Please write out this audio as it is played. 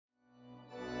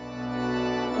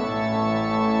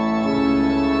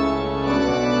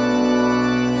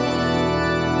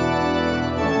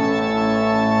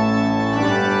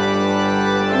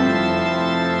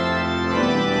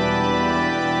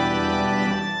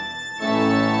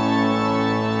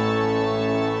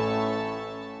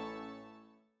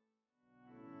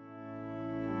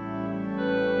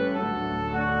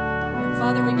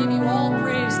give you all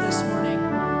praise this morning.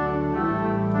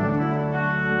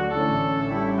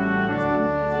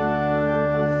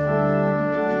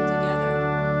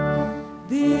 Together.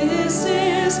 This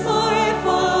is my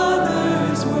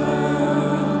Father's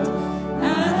world,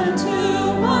 and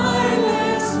to my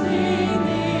listening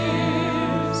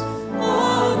ears,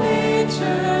 all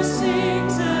nature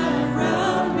sings and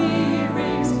round me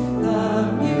rings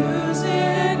the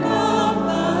music of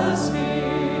the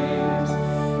spheres.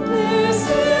 This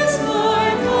is my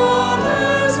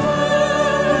Father's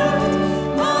world,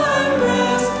 I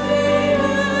rest me in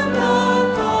the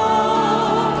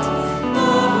thought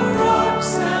of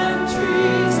rocks and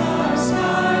trees, of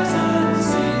skies and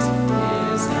seas,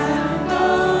 His hand the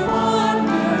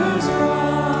wonders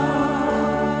wrought.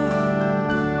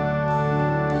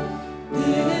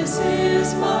 This is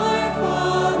my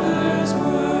Father's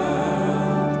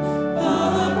world, the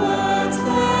birds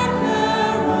their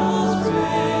carols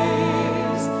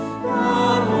raise, the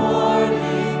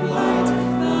morning light,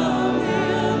 the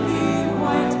lily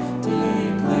white,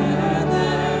 declare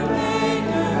their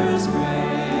Maker's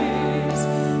praise.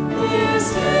 This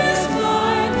is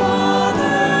my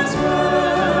Father's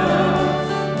world,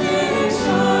 it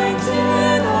shines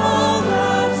in all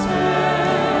that's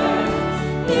fair.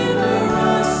 In the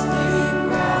rustling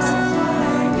grass,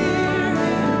 I hear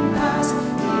Him pass.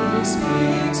 He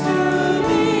speaks to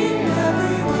me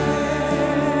everywhere.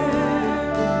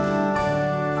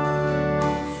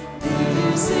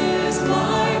 This is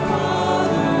my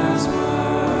Father's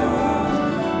world.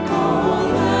 Oh,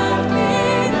 let me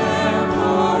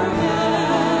therefore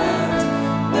yet,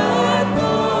 that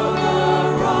though the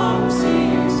wrong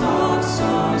seems not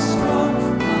so strong,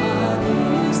 but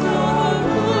He's the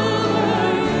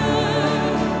ruler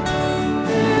yet.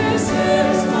 This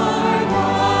is my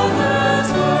Father's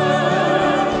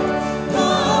world.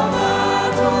 The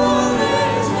battle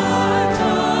is not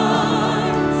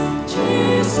done.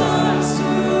 Jesus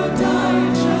who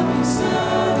died shall be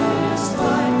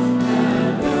satisfied,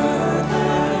 and earth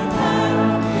and heaven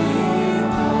be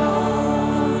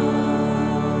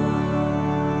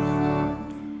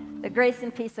won. The grace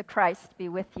and peace of Christ be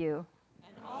with you.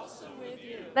 And also with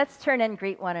you. Let's turn and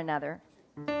greet one another.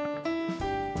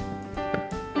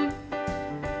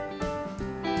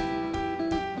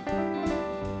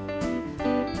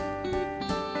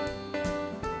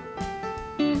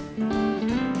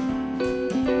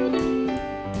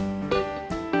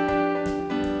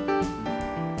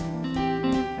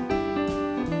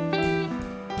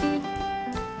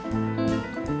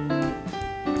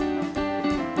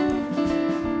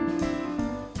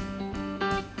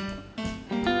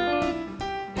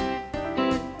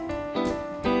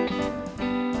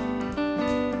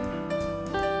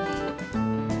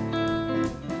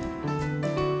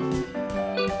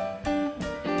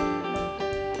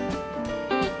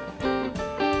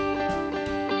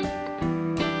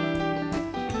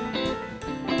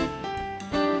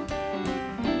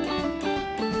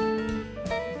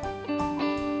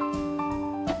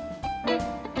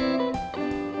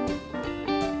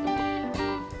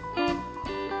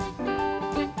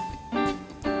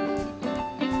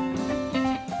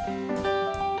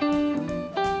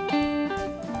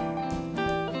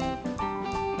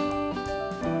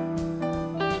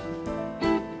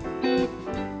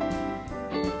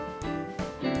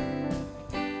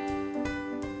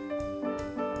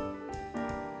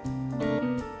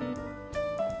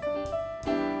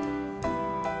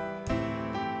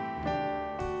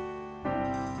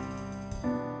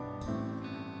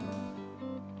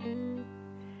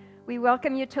 We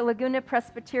welcome you to Laguna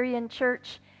Presbyterian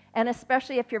Church, and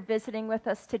especially if you're visiting with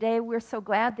us today, we're so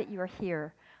glad that you are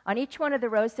here. On each one of the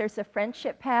rows, there's a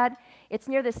friendship pad. It's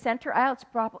near the center aisle.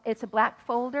 It's a black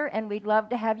folder, and we'd love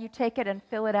to have you take it and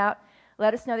fill it out.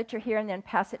 Let us know that you're here, and then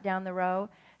pass it down the row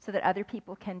so that other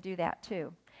people can do that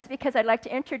too. It's because I'd like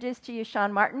to introduce to you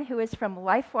Sean Martin, who is from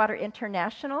Lifewater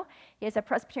International. He is a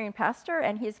Presbyterian pastor,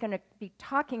 and he's going to be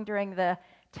talking during the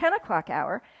 10 o'clock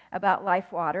hour about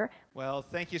Lifewater. Well,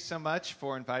 thank you so much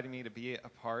for inviting me to be a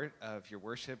part of your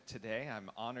worship today.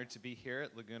 I'm honored to be here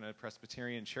at Laguna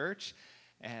Presbyterian Church.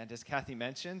 And as Kathy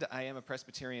mentioned, I am a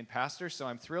Presbyterian pastor, so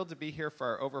I'm thrilled to be here for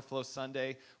our Overflow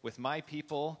Sunday with my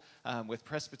people, with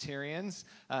Presbyterians.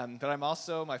 But I'm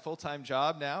also, my full-time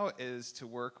job now is to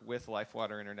work with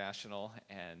Lifewater International,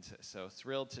 and so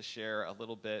thrilled to share a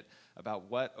little bit about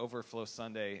what Overflow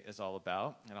Sunday is all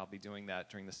about, and I'll be doing that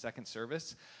during the second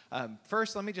service.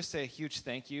 First, let me just say a huge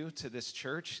thank you to this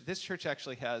church. This church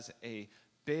actually has a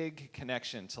big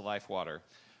connection to Lifewater.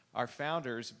 Our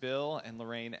founders, Bill and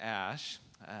Lorraine Ash,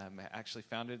 actually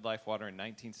founded Lifewater in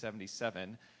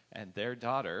 1977, and their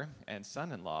daughter and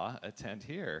son-in-law attend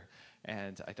here.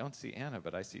 And I don't see Anna,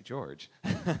 but I see George.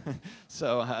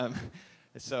 So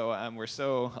we're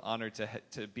so honored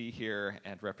to be here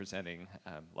and representing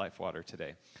Life Water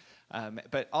today.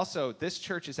 But also, this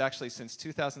church is actually, since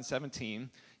 2017,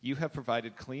 you have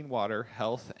provided clean water,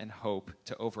 health, and hope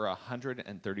to over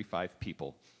 135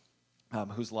 people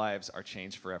whose lives are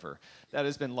changed forever. That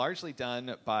has been largely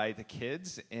done by the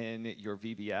kids in your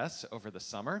VBS over the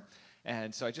summer.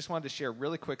 And so I just wanted to share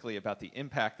really quickly about the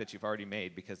impact that you've already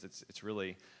made, because it's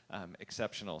really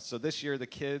exceptional. So this year, the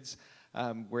kids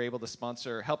were able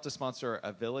to help to sponsor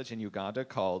a village in Uganda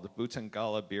called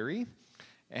Butangalabiri.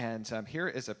 And here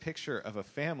is a picture of a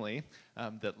family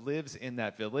that lives in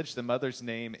that village. The mother's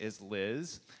name is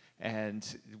Liz.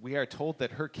 And we are told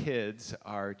that her kids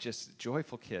are just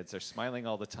joyful kids. They're smiling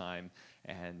all the time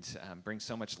and bring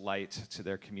so much light to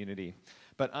their community.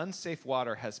 But unsafe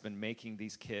water has been making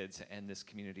these kids and this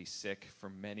community sick for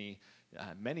many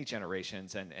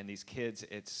generations. And these kids,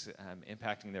 it's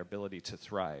impacting their ability to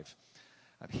thrive.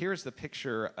 Here's the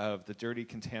picture of the dirty,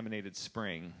 contaminated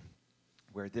spring,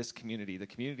 where this community, the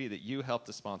community that you helped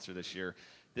to sponsor this year,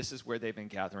 this is where they've been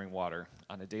gathering water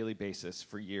on a daily basis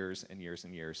for years and years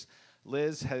and years.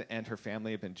 Liz and her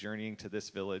family have been journeying to this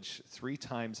village 3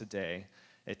 times a day.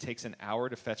 It takes an hour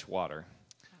to fetch water.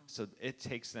 So it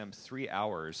takes them 3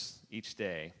 hours each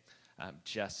day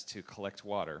just to collect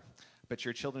water. But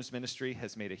your children's ministry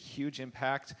has made a huge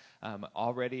impact,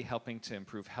 already helping to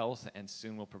improve health, and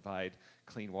soon will provide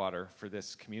clean water for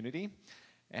this community.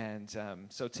 And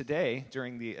so today,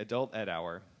 during the Adult Ed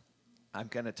Hour, I'm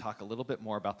going to talk a little bit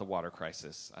more about the water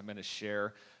crisis. I'm going to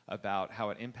share about how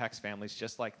it impacts families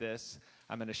just like this.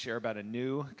 I'm going to share about a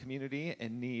new community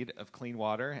in need of clean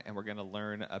water, and we're going to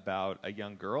learn about a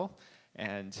young girl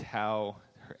and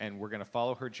we're going to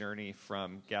follow her journey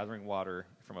from gathering water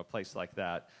from a place like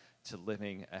that to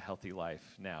living a healthy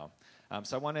life now.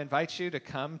 So I want to invite you to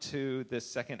come to this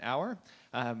second hour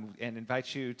and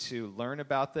invite you to learn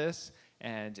about this.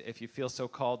 And if you feel so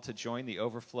called, to join the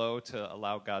overflow, to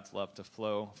allow God's love to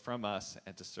flow from us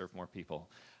and to serve more people.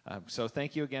 So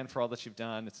thank you again for all that you've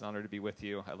done. It's an honor to be with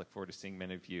you. I look forward to seeing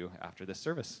many of you after this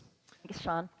service. Thanks,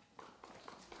 Sean.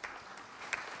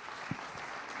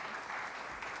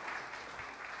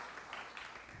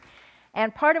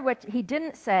 And part of what he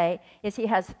didn't say is he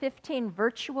has 15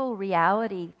 virtual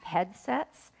reality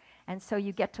headsets. And so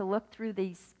you get to look through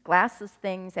these glasses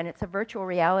things, and it's a virtual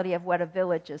reality of what a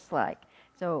village is like.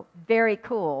 So very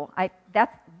cool.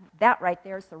 That right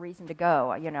there is the reason to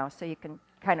go, so you can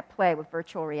kind of play with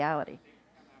virtual reality.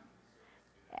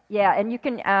 Yeah, and you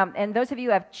can, and those of you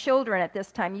who have children at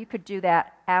this time, you could do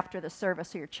that after the service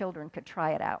so your children could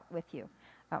try it out with you.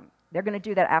 They're going to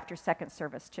do that after second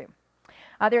service too.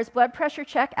 There's blood pressure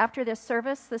check after this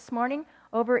service this morning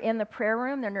over in the prayer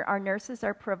room. Our nurses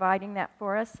are providing that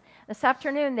for us. This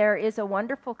afternoon, there is a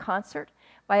wonderful concert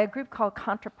by a group called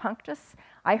Contrapunctus.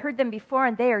 I heard them before,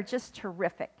 and they are just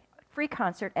terrific. Free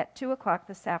concert at 2 o'clock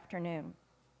this afternoon.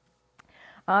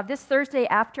 This Thursday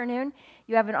afternoon,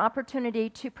 you have an opportunity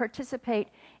to participate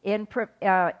in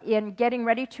getting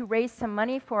ready to raise some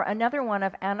money for another one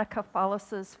of Anna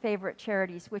Kafalos' favorite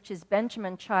charities, which is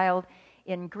Benjamin Child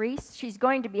in Greece. She's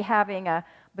going to be having a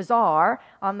bazaar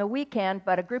on the weekend,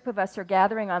 but a group of us are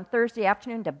gathering on Thursday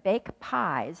afternoon to bake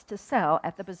pies to sell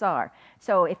at the bazaar.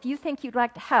 So if you think you'd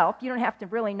like to help, you don't have to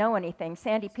really know anything.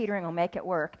 Sandy Petering will make it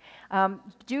work.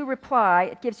 Do reply.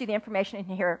 It gives you the information in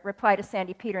here. Reply to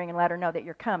Sandy Petering and let her know that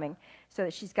you're coming so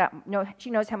that she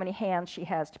knows how many hands she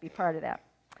has to be part of that.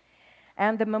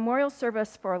 And the memorial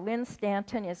service for Lynn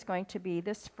Stanton is going to be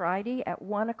this Friday at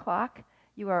 1 o'clock.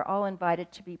 You are all invited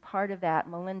to be part of that.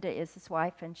 Melinda is his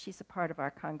wife, and she's a part of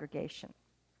our congregation.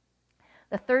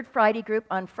 The third Friday group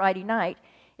on Friday night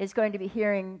is going to be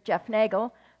hearing Jeff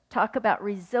Nagel talk about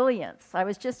resilience. I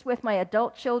was just with my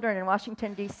adult children in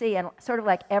Washington, D.C., and sort of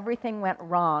like everything went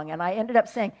wrong. And I ended up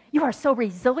saying, "You are so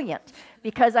resilient,"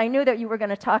 because I knew that you were going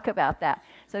to talk about that.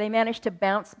 So they managed to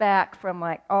bounce back from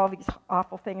like all these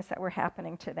awful things that were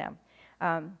happening to them.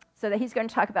 So that he's going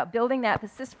to talk about building that.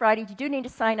 This Friday. You do need to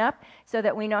sign up so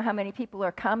that we know how many people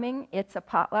are coming. It's a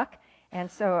potluck, and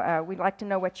so we'd like to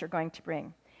know what you're going to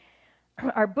bring.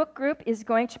 Our book group is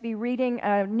going to be reading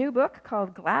a new book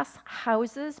called Glass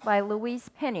Houses by Louise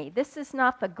Penny. This is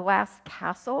not the Glass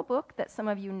Castle book that some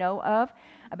of you know of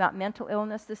about mental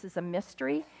illness. This is a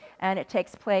mystery, and it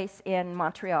takes place in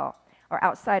Montreal, or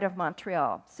outside of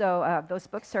Montreal. So those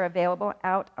books are available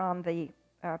out on the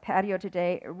patio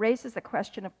today. It raises the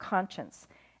question of conscience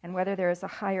and whether there is a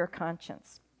higher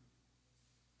conscience.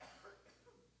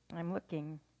 I'm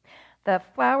looking. The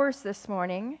flowers this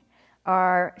morning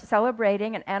are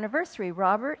celebrating an anniversary.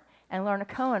 Robert And Lorna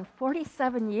Cohen,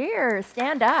 47 years.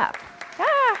 Stand up.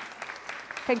 Ah,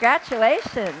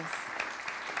 congratulations.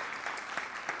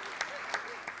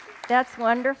 That's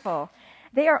wonderful.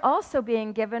 They are also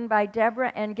being given by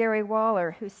Deborah and Gary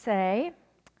Waller, who say,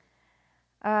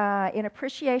 in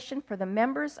appreciation for the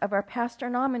members of our pastor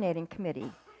nominating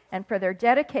committee and for their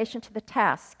dedication to the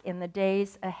task in the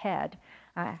days ahead,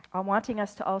 wanting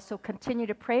us to also continue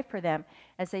to pray for them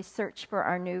as they search for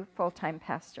our new full-time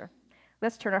pastor.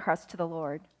 Let's turn our hearts to the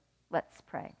Lord. Let's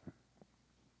pray.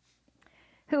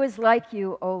 Who is like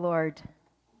you, O Lord?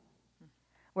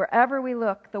 Wherever we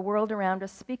look, the world around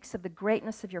us speaks of the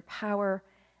greatness of your power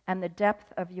and the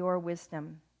depth of your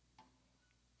wisdom.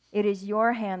 It is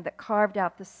your hand that carved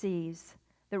out the seas,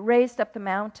 that raised up the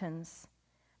mountains,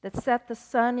 that set the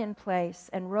sun in place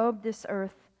and robed this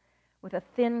earth with a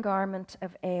thin garment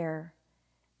of air,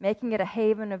 making it a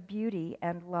haven of beauty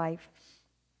and life.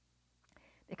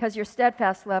 Because your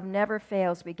steadfast love never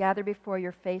fails, we gather before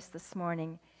your face this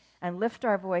morning and lift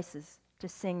our voices to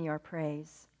sing your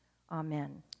praise.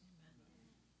 Amen.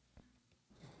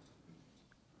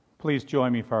 Please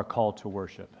join me for our call to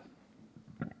worship.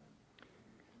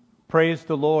 Praise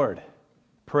the Lord.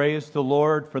 Praise the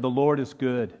Lord, for the Lord is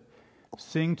good.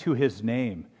 Sing to his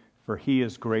name, for he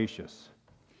is gracious.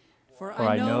 For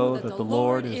I know that the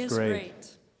Lord is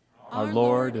great. Our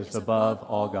Lord is above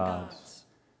all gods.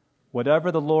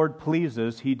 Whatever the Lord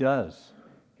pleases, he does,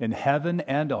 in heaven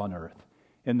and on earth,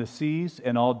 in the seas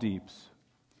and all deeps.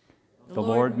 The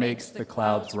Lord makes the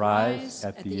clouds rise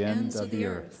at the ends of the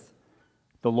earth.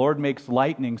 The Lord makes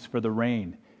lightnings for the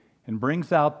rain and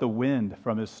brings out the wind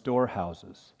from his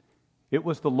storehouses. It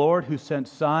was the Lord who sent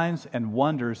signs and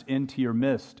wonders into your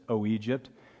midst, O Egypt,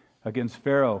 against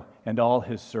Pharaoh and all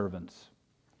his servants.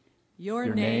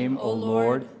 Your name, O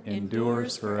Lord,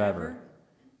 endures forever.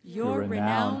 Your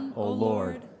renown, O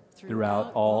Lord,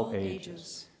 throughout all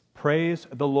ages. Praise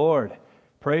the Lord.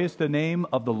 Praise the name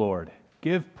of the Lord.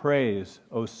 Give praise,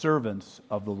 O servants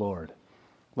of the Lord.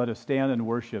 Let us stand and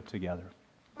worship together.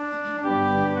 Let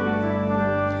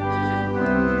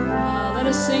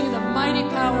us sing the mighty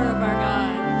power of our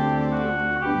God.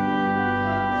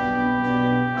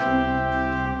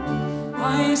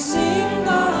 I sing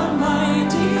the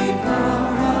mighty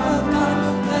power of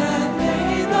God that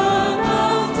made the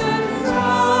mountains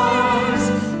rise,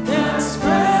 that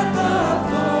spread the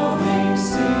flowing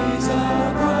seas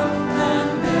abroad,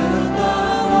 and built the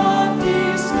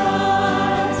lofty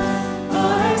skies.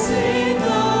 I sing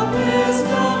the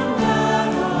wisdom that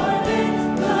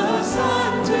ordained the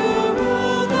sun to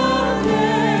rule the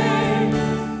day.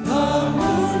 The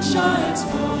moon shines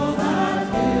full at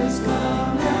his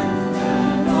command,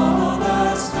 and all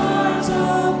the stars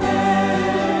obey.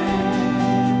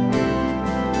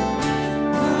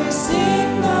 I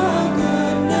sing the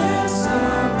goodness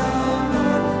of the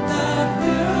Lord that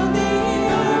filled the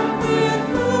earth with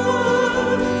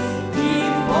food. He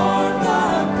formed the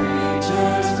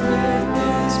creatures with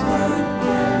his word,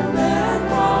 and then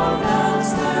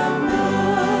pronounced them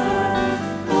good.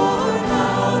 Oh,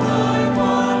 how thy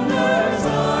wonders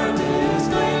are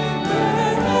displayed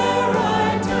where'er I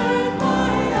turn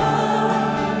my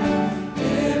eye.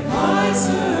 If I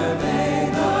survey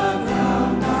the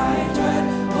ground I tread,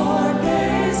 or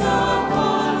gaze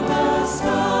upon the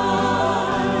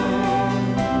sky,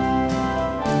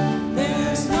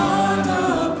 there's not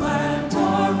a plant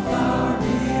or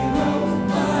flowering road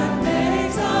but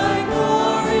makes thy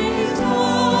glories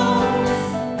known.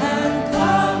 And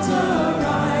clouds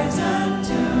arise and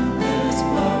tempests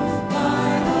blow by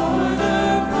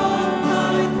order from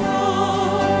thy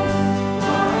throne.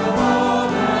 All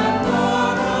that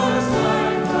borrows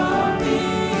life from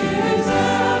thee is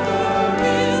ever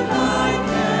in thy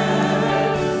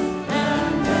care,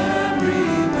 and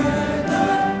everywhere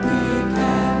that we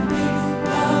can be,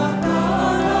 thou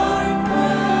art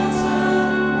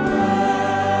present there.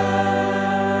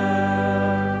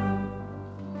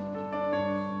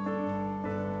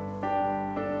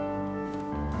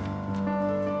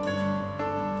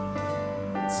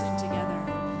 Sing together.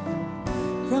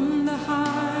 From the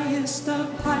highest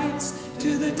of heights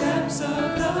to the depths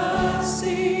of the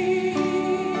sea,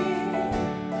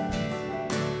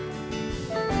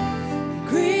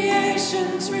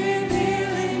 creation's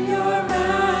revealing your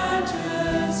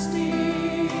majesty.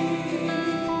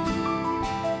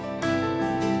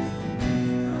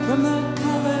 From the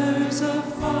colors of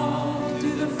fall to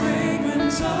the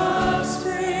fragrance of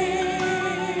spring,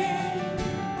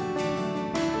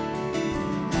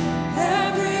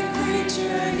 every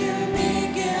creature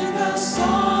unique in the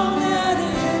song that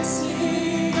it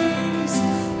sings,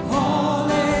 all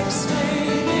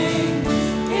exclaiming,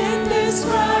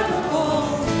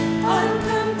 indescribable,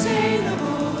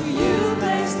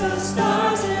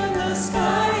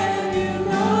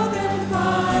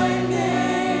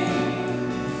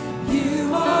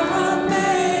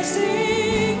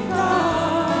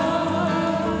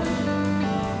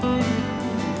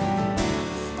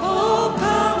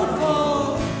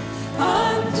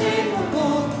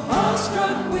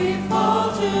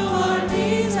 to our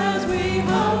knees as we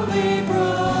humbly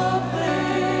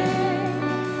proclaim,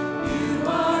 you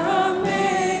are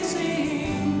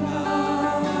amazing,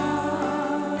 God.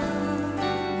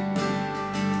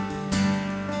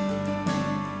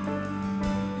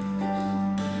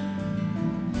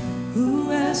 Who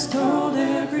has told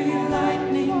every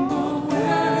lightning bolt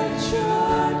where it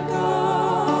should go?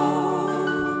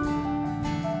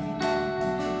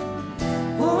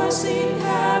 Or seen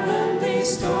heavenly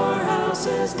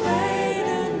storehouses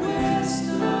laden with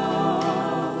snow?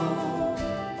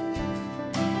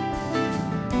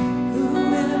 Who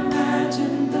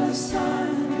imagined the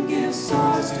sun gives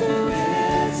source to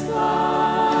its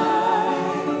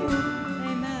light?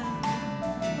 Amen.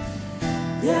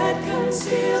 Yet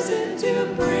conceals it to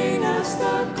bring us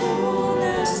the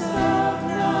coolness of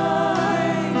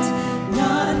night.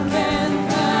 None can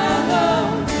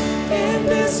fathom,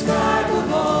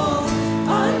 indescribable,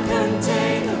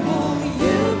 uncontainable.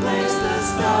 You place the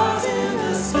stars in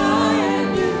the sky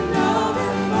and you know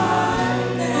them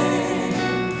by name.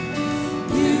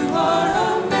 You are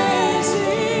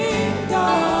amazing,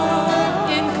 God.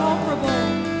 Incomparable,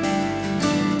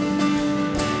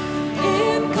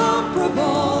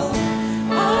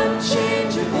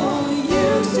 unchangeable.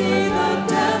 You see the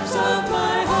depths of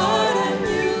my heart and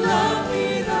you love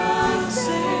me the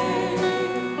same.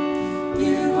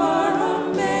 You are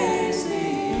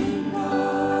amazing,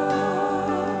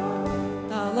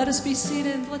 God. Let us be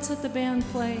seated. Let's let the band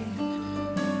play.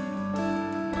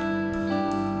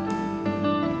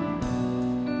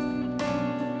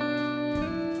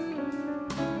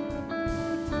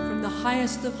 From the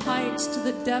highest of heights to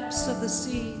the depths of the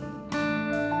sea.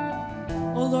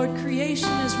 Oh Lord, creation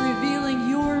is revealing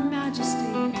your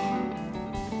majesty.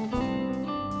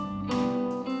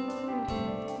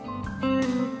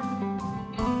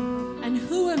 And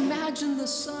who imagined the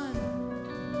sun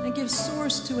and gives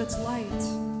source to its light,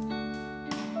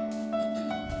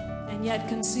 and yet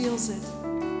conceals it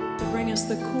to bring us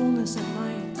the coolness at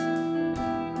night?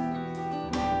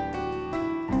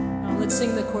 Now let's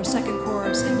sing the second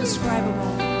chorus,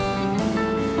 indescribable.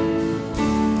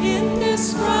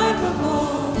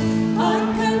 Indescribable,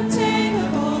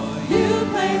 uncontainable, you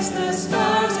place the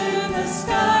stars in the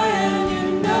sky and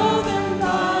you know them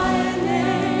by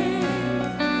name.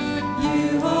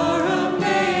 You are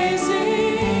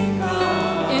amazing,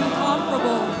 God.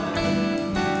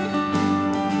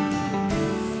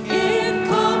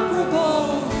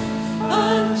 Incomparable,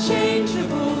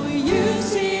 unchangeable, you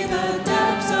see the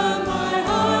depths of my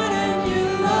heart and you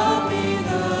love me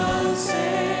the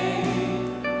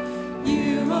same.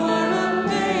 You are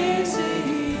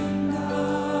amazing,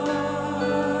 God.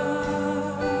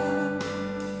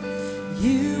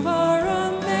 You are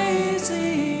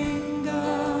amazing,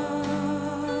 God.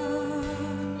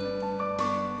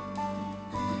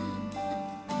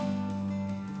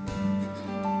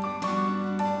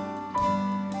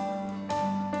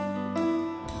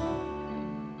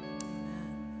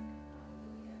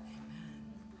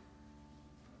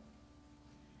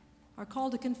 Our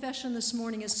call to confession this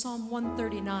morning is Psalm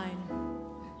 139.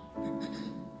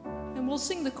 And we'll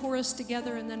sing the chorus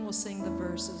together and then we'll sing the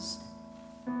verses.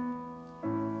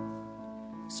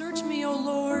 Search me, O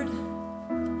Lord,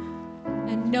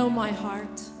 and know my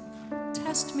heart.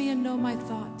 Test me and know my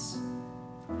thoughts.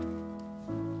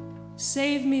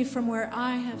 Save me from where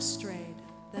I have strayed,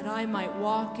 that I might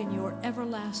walk in your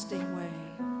everlasting way.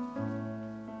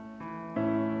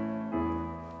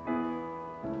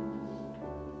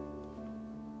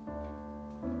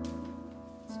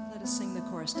 Let us sing the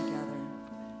chorus together.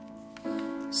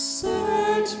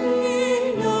 Search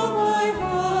me, know my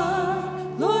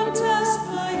heart, Lord, test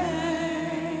my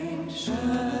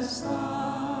anxious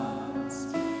thoughts.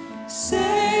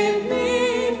 Save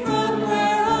me from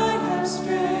where I have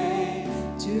strayed,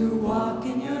 to walk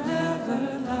in your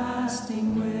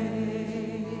everlasting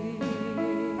way.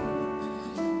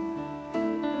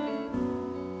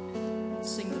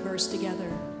 Let's sing the verse together.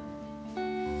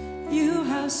 You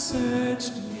have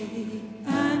searched me,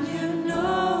 and you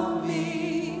know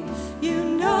me. You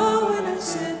know when I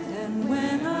sit and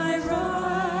when I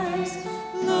rise.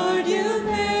 Lord, you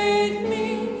made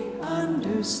me,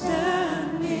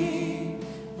 understand me.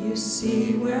 You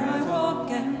see where I walk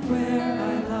and where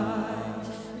I lie.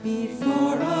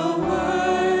 Before a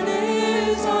word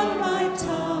is on my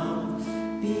tongue,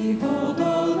 behold,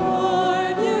 O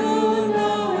Lord, you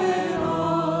know it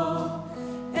all.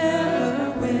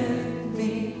 Ever with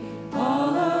me,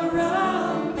 all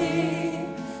around me.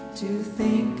 To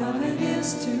think of it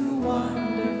is too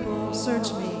wonderful.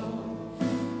 Search me.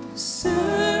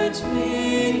 Search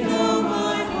me, know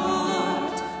my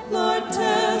heart. Lord,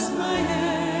 test my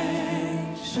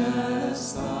anxious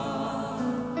anxious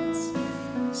thoughts.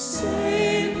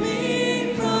 Save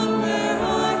me from where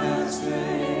I have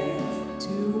strayed,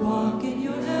 to walk in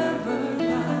your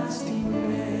everlasting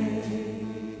way.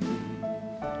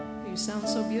 You sound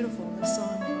so beautiful in this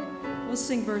song. Let's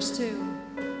sing verse 2.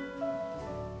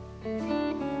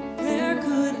 Where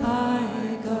could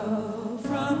I go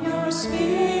from your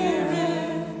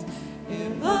spirit?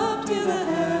 If up to the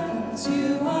heavens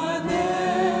you are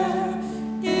there.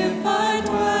 If I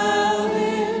dwell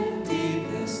in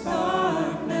deepest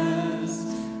darkness,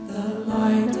 the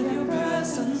light of your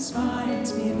presence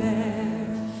finds me there.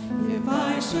 If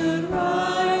I should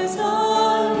rise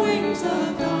on wings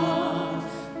of dawn,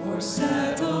 or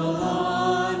settle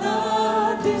on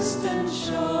a distant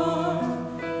shore,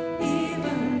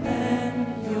 even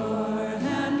then your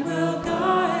hand will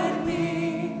guide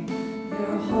me.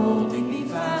 You're holding me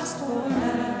fast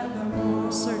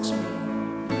forevermore. Search me,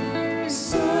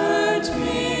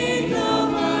 know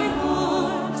my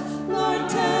heart, Lord,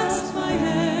 test my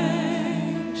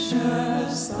anxious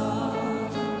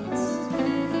thoughts.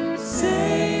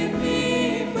 Save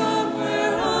me from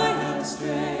where I have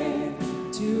strayed,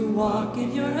 to walk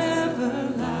in your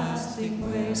everlasting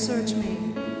way. Search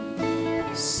me,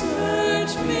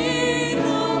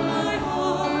 know my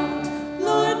heart,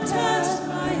 Lord, test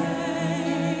my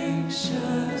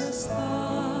anxious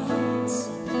thoughts.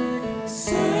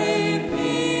 Save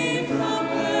me from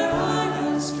where I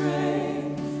have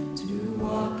strayed, to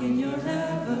walk in your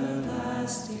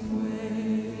everlasting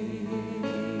way.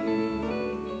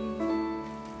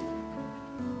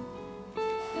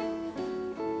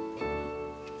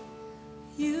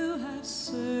 You have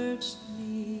searched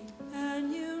me,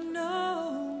 and you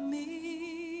know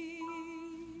me.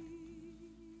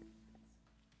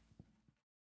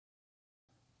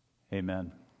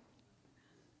 Amen.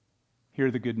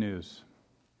 Hear the good news.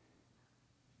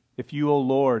 If you, O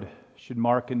Lord, should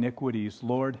mark iniquities,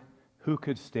 Lord, who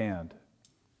could stand?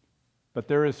 But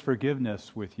there is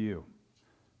forgiveness with you,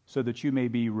 so that you may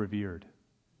be revered.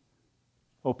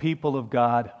 O people of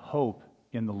God, hope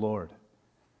in the Lord.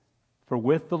 For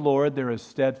with the Lord there is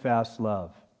steadfast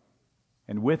love,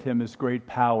 and with him is great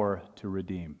power to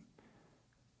redeem.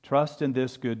 Trust in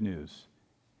this good news.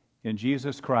 In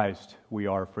Jesus Christ we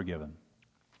are forgiven.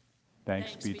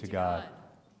 Thanks be to God.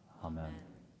 Amen.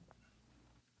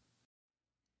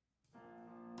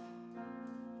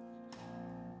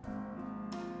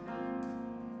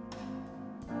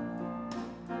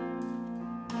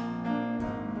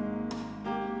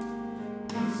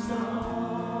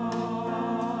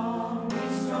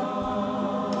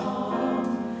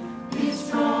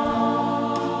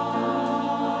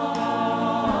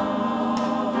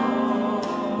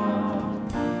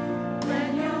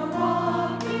 When your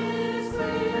walk is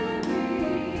weary,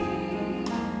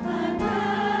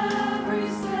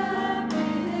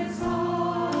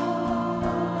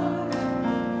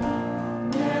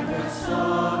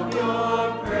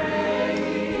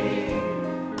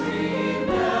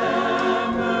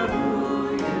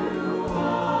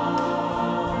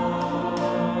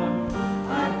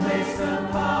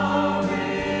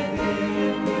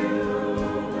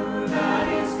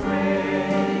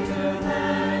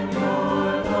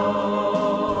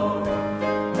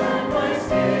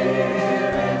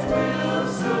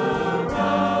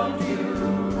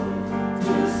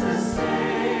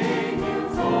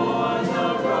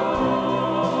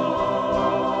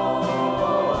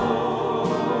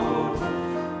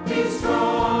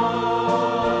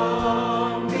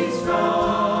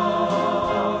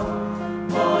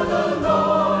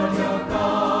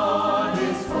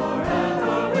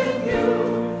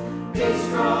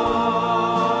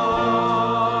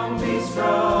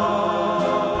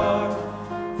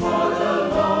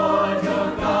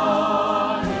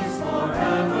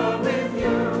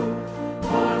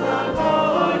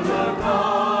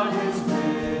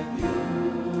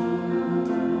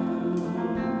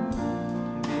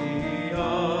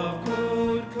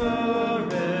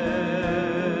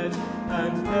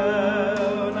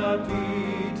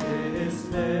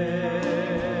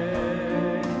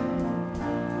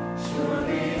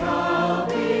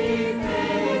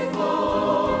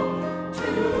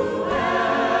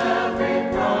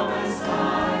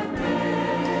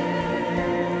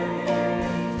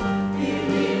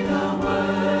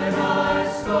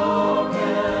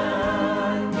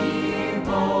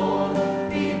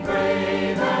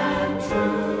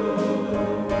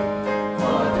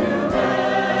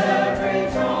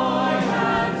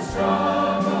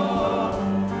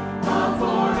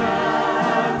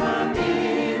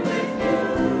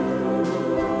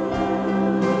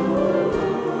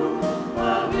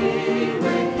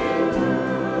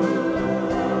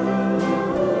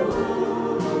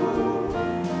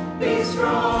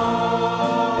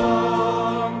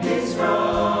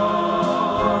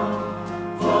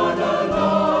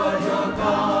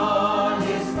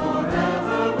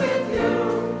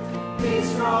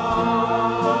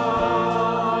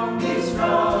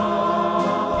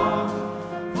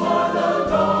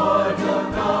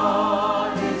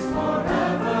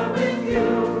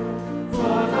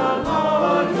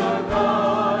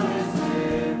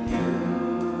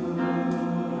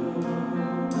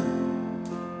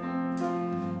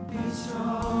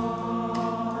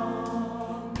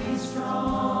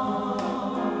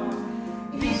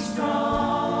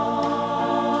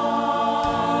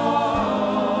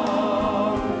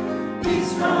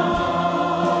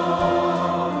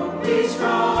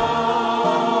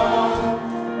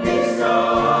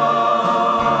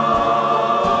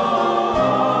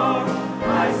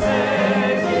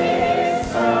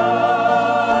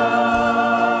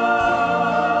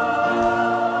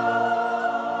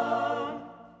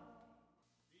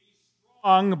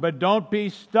 young, but don't be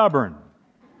stubborn.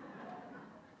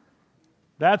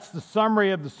 That's the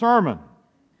summary of the sermon.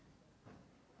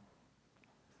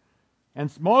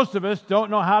 And most of us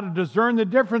don't know how to discern the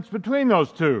difference between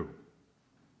those two.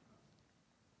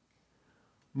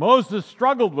 Moses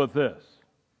struggled with this.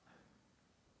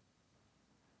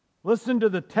 Listen to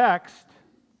the text.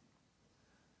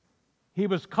 He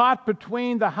was caught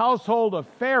between the household of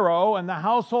Pharaoh and the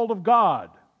household of God.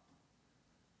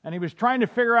 And he was trying to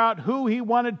figure out who he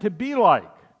wanted to be like.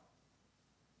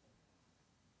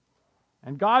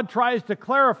 And God tries to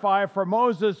clarify for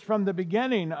Moses from the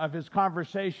beginning of his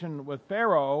conversation with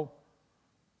Pharaoh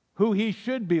who he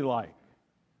should be like.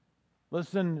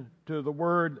 Listen to the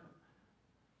word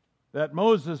that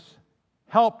Moses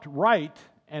helped write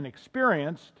and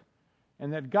experienced,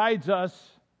 and that guides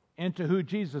us into who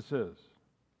Jesus is.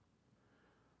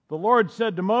 The Lord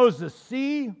said to Moses,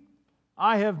 "See,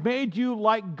 I have made you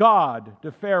like God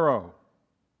to Pharaoh.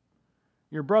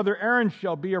 Your brother Aaron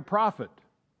shall be your prophet.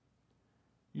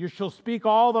 You shall speak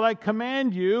all that I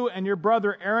command you, and your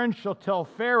brother Aaron shall tell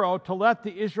Pharaoh to let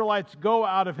the Israelites go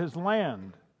out of his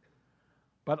land.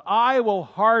 But I will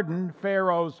harden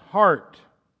Pharaoh's heart,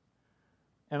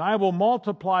 and I will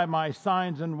multiply my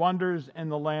signs and wonders in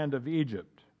the land of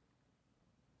Egypt.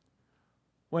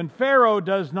 When Pharaoh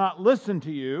does not listen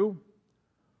to you,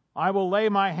 I will lay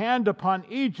my hand upon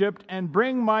Egypt and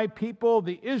bring my people,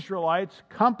 the Israelites,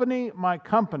 my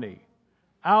company,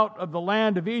 out of the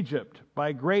land of Egypt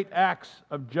by great acts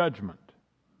of judgment.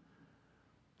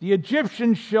 The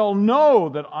Egyptians shall know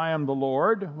that I am the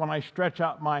Lord when I stretch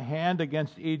out my hand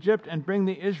against Egypt and bring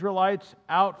the Israelites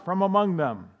out from among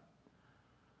them."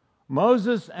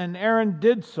 Moses and Aaron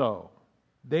did so.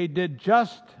 They did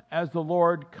just as the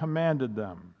Lord commanded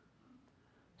them.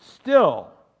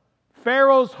 Still,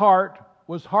 Pharaoh's heart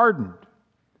was hardened,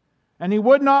 and he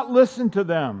would not listen to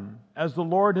them as the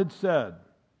Lord had said.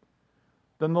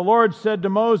 Then the Lord said to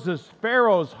Moses,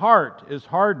 "Pharaoh's heart is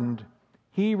hardened.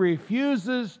 He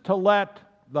refuses to let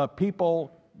the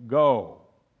people go."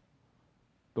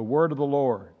 The word of the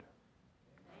Lord.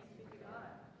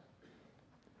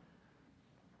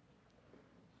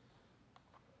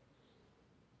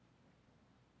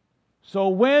 So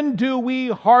when do we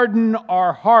harden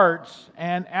our hearts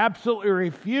and absolutely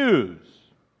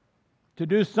refuse to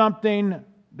do something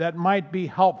that might be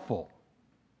helpful?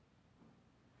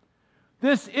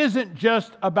 This isn't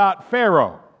just about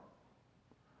Pharaoh.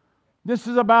 This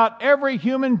is about every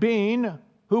human being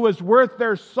who is worth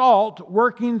their salt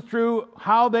working through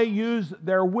how they use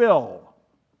their will.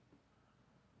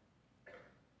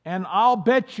 And I'll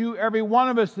bet you every one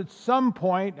of us at some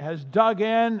point has dug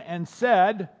in and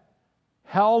said,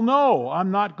 "Hell no, I'm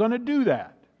not going to do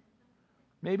that."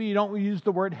 Maybe you don't use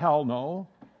the word hell no.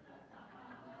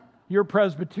 You're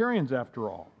Presbyterians after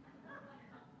all.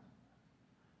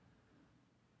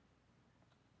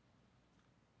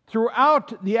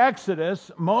 Throughout the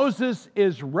Exodus, Moses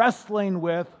is wrestling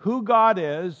with who God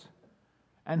is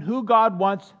and who God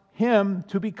wants him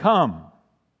to become.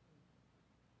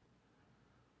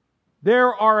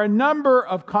 There are a number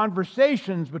of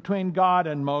conversations between God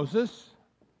and Moses.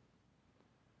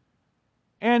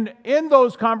 And in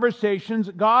those conversations,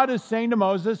 God is saying to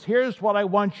Moses, "Here's what I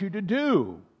want you to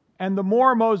do." And the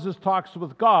more Moses talks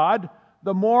with God,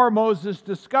 the more Moses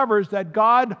discovers that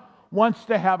God wants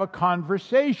to have a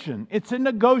conversation. It's a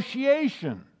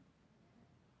negotiation.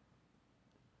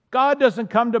 God doesn't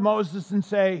come to Moses and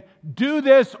say, "Do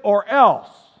this or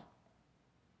else."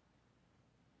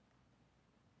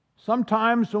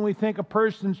 Sometimes when we think a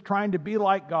person's trying to be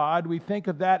like God, we think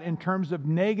of that in terms of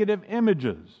negative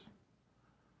images.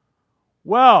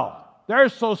 Well, they're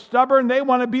so stubborn they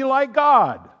want to be like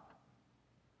God.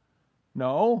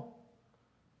 No.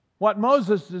 What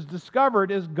Moses has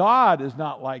discovered is God is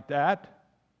not like that.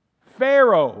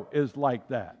 Pharaoh is like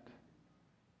that.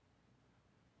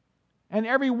 And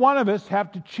every one of us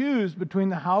have to choose between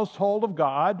the household of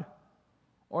God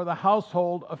or the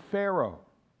household of Pharaoh.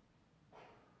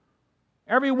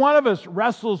 Every one of us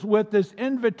wrestles with this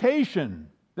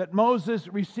invitation that Moses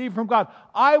received from God.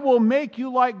 "I will make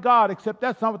you like God," except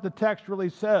that's not what the text really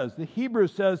says. The Hebrew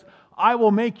says, "I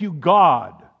will make you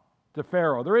God" to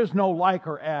Pharaoh. There is no like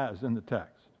or as in the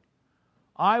text.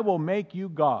 I will make you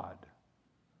God.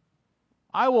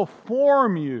 I will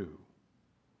form you.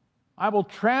 I will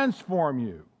transform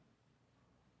you.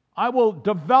 I will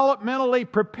developmentally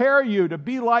prepare you to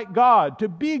be like God, to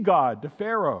be God to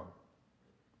Pharaoh.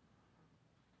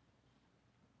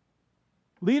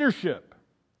 Leadership.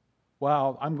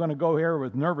 Well, I'm going to go here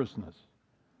with nervousness.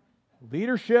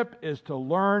 Leadership is to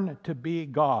learn to be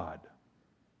God.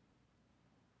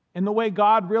 in the way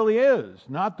God really is,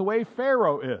 not the way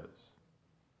Pharaoh is.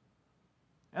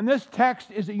 And this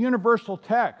text is a universal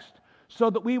text so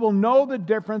that we will know the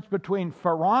difference between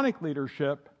Pharaonic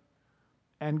leadership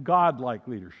and God-like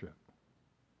leadership.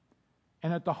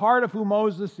 And at the heart of who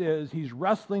Moses is, he's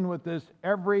wrestling with this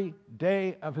every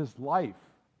day of his life.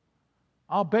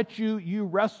 I'll bet you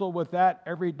wrestle with that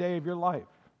every day of your life.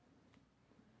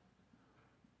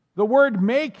 The word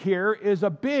make here is a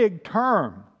big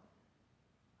term.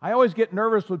 I always get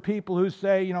nervous with people who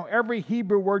say, every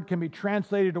Hebrew word can be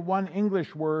translated to one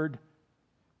English word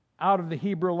out of the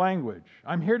Hebrew language.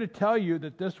 I'm here to tell you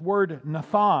that this word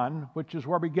Nathan, which is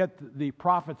where we get the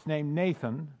prophet's name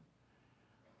Nathan,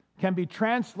 can be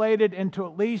translated into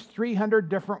at least 300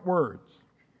 different words.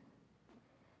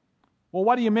 Well,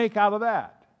 what do you make out of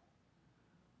that?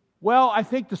 Well, I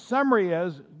think the summary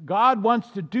is God wants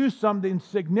to do something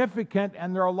significant,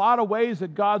 and there are a lot of ways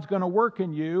that God's going to work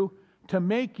in you to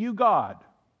make you God,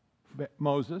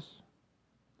 Moses.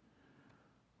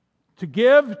 To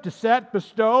give, to set,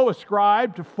 bestow,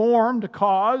 ascribe, to form, to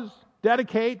cause,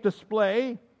 dedicate,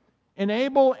 display,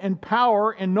 enable,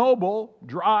 empower, ennoble,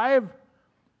 drive,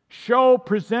 show,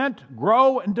 present,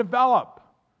 grow, and develop,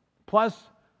 plus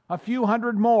a few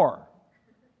hundred more.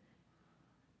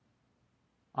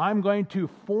 I'm going to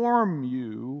form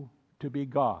you to be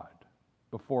God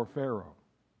before Pharaoh.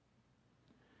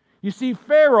 You see,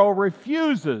 Pharaoh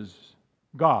refuses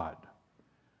God.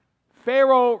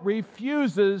 Pharaoh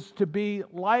refuses to be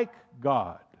like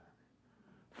God.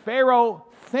 Pharaoh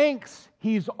thinks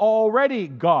he's already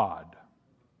God.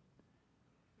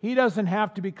 He doesn't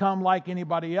have to become like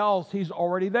anybody else. He's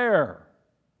already there.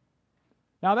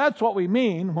 Now, that's what we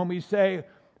mean when we say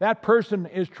that person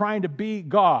is trying to be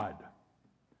God.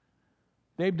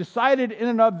 They've decided in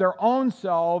and of their own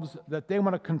selves that they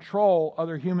want to control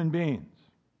other human beings.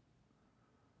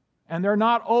 And they're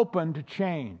not open to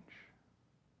change.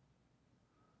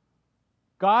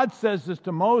 God says this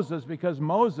to Moses because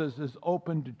Moses is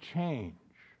open to change.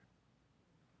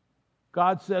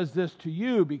 God says this to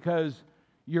you because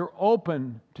you're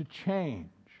open to change.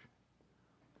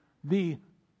 The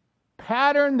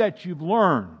pattern that you've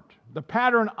learned, the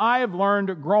pattern I've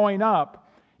learned growing up,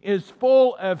 is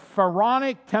full of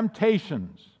pharaonic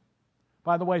temptations.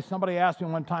 By the way, somebody asked me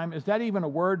one time, is that even a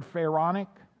word, pharaonic?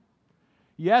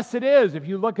 Yes, it is. If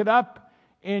you look it up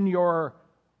in your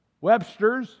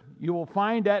Webster's, you will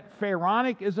find that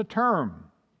pharaonic is a term.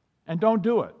 And don't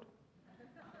do it.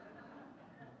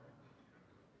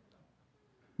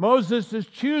 Moses is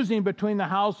choosing between the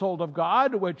household of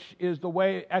God, which is the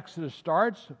way Exodus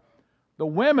starts. The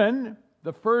women,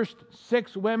 the first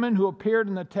 6 women who appeared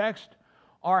in the text,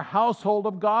 are household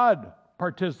of God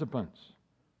participants.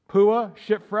 Puah,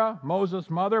 Shiphrah, Moses'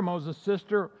 mother, Moses'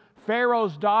 sister,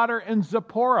 Pharaoh's daughter, and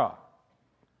Zipporah.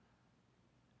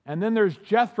 And then there's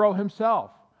Jethro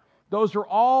himself. Those are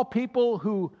all people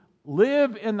who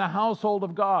live in the household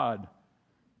of God,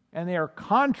 and they are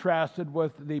contrasted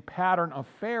with the pattern of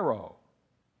Pharaoh.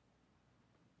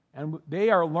 And they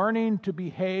are learning to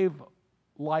behave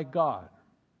like God.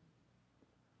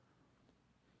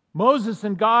 Moses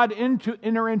and God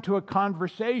enter into a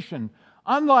conversation.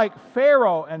 Unlike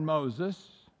Pharaoh and Moses,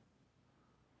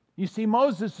 you see,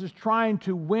 Moses is trying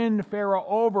to win Pharaoh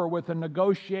over with a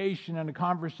negotiation and a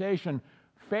conversation.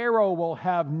 Pharaoh will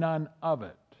have none of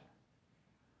it.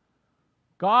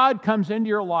 God comes into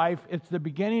your life, it's the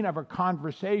beginning of a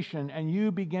conversation, and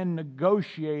you begin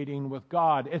negotiating with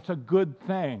God. It's a good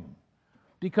thing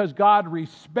because God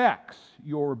respects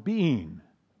your being.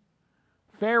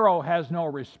 Pharaoh has no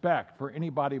respect for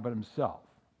anybody but himself.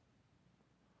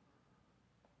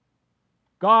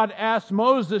 God asks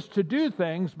Moses to do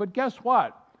things, but guess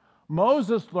what?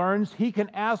 Moses learns he can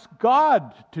ask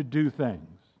God to do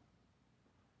things.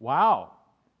 Wow.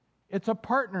 It's a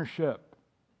partnership.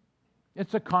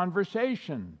 It's a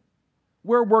conversation.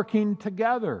 We're working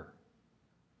together.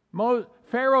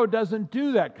 Pharaoh doesn't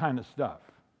do that kind of stuff,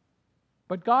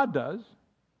 but God does.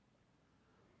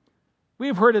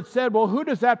 We've heard it said, well, who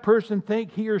does that person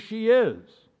think he or she is?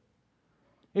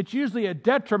 It's usually a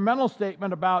detrimental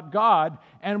statement about God,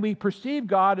 and we perceive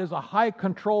God as a high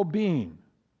control being.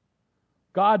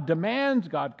 God demands,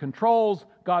 God controls,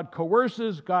 God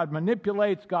coerces, God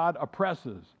manipulates, God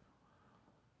oppresses.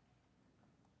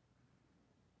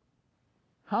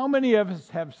 How many of us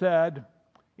have said,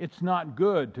 it's not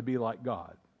good to be like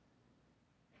God?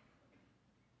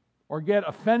 Or get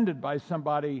offended by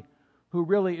somebody who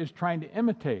really is trying to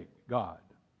imitate God?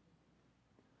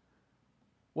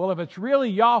 Well, if it's really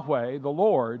Yahweh, the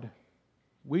Lord,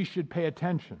 we should pay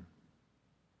attention.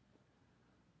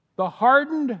 The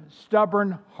hardened,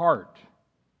 stubborn heart,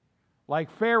 like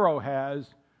Pharaoh has,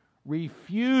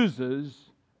 refuses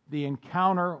the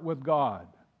encounter with God,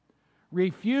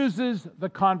 refuses the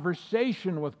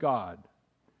conversation with God,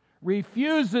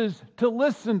 refuses to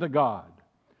listen to God,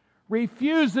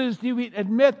 refuses to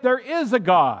admit there is a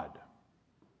God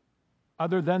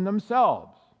other than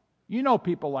themselves. You know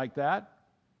people like that.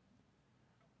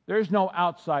 There's no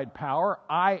outside power.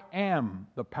 I am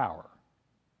the power.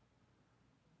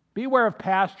 Beware of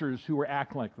pastors who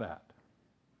act like that.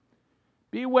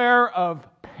 Beware of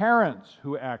parents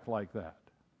who act like that.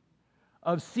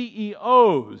 Of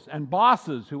CEOs and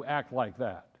bosses who act like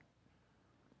that.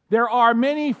 There are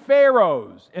many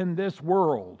pharaohs in this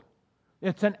world.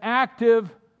 It's an active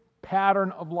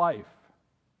pattern of life.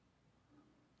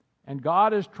 And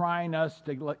God is trying us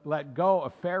to let go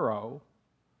of Pharaoh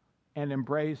and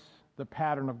embrace the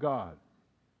pattern of God.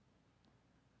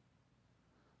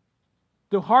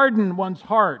 To harden one's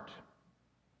heart,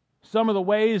 some of the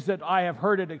ways that I have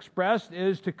heard it expressed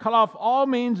is to cut off all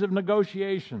means of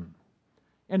negotiation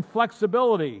and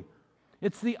flexibility.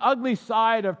 It's the ugly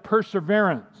side of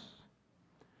perseverance.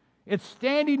 It's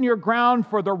standing your ground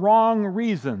for the wrong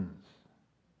reasons.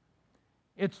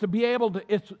 It's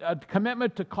a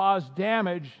commitment to cause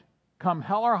damage. Come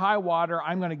hell or high water,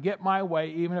 I'm going to get my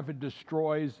way even if it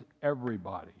destroys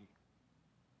everybody.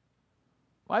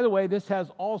 By the way, this has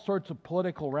all sorts of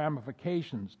political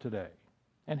ramifications today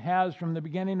and has from the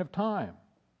beginning of time.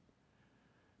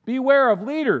 Beware of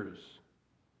leaders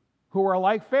who are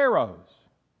like pharaohs.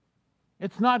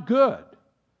 It's not good.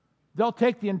 They'll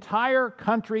take the entire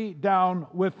country down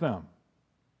with them.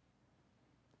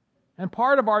 And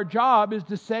part of our job is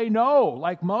to say no,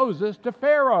 like Moses, to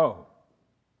Pharaoh.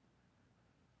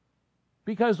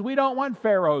 Because we don't want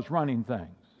pharaohs running things.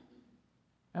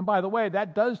 And by the way,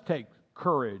 that does take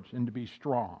courage and to be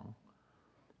strong.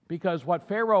 Because what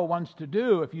Pharaoh wants to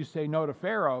do, if you say no to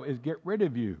Pharaoh, is get rid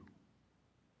of you.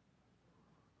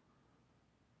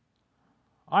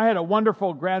 I had a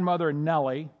wonderful grandmother,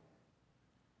 Nellie.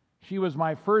 She was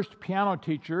my first piano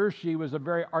teacher. She was a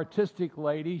very artistic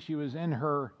lady. She was in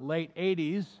her late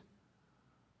 80s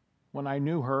when I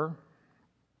knew her.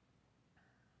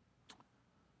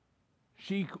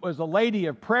 She was a lady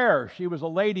of prayer. She was a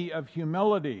lady of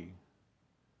humility.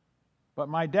 But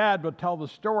my dad would tell the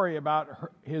story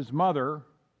about his mother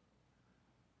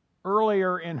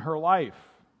earlier in her life.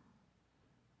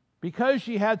 Because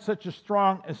she had such a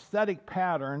strong aesthetic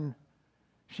pattern,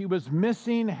 she was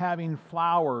missing having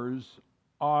flowers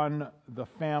on the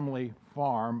family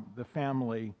farm, the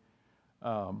family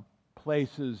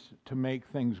places to make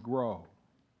things grow.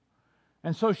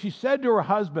 And so she said to her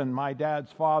husband, my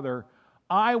dad's father,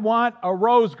 I want a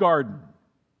rose garden.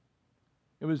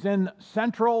 It was in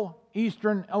central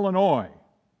eastern Illinois.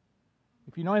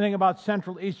 If you know anything about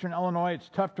central eastern Illinois, it's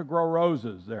tough to grow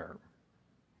roses there.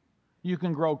 You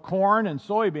can grow corn and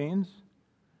soybeans,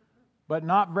 but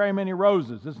not very many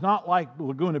roses. It's not like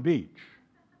Laguna Beach.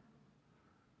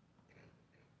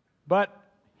 But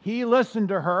he listened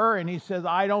to her and he says,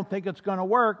 I don't think it's going to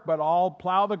work, but I'll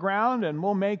plow the ground and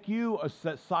we'll make you a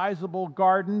sizable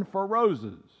garden for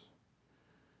roses.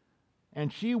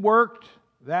 And she worked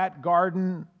that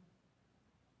garden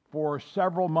for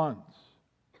several months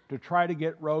to try to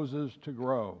get roses to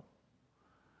grow.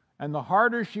 And the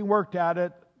harder she worked at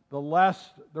it, the less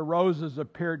the roses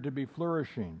appeared to be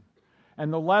flourishing.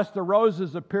 And the less the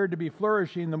roses appeared to be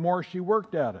flourishing, the more she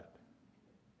worked at it.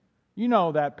 You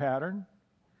know that pattern.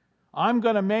 I'm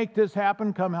going to make this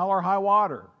happen come hell or high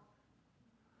water.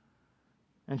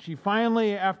 And she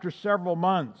finally, after several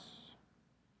months,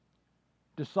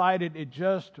 decided it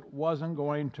just wasn't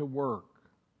going to work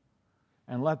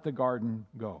and let the garden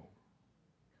go.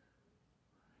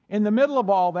 In the middle of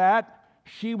all that,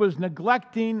 she was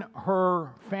neglecting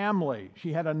her family.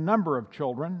 She had a number of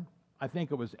children. I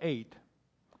think it was 8.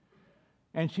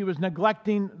 And she was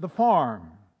neglecting the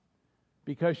farm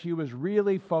because she was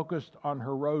really focused on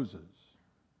her roses.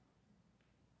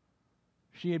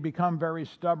 She had become very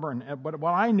stubborn. But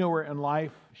when I knew her in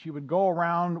life, she would go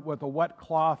around with a wet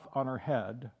cloth on her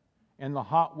head in the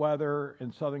hot weather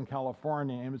in Southern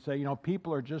California and would say, you know,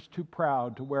 people are just too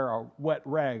proud to wear a wet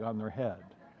rag on their head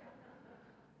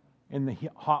in the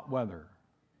hot weather.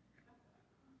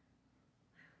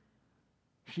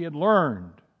 She had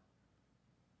learned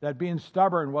that being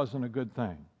stubborn wasn't a good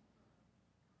thing.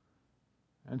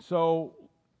 And so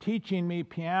teaching me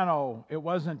piano, it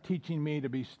wasn't teaching me to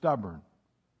be stubborn.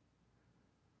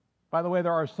 By the way,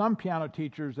 there are some piano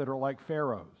teachers that are like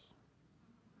pharaohs.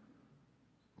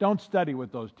 Don't study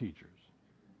with those teachers.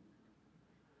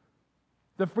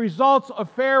 The results of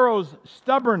Pharaoh's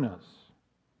stubbornness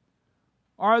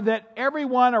are that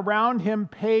everyone around him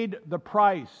paid the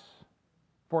price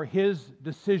for his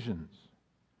decisions.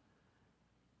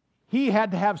 He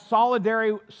had to have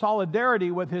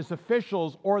solidarity with his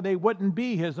officials, or they wouldn't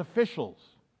be his officials.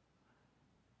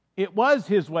 It was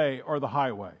his way or the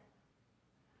highway.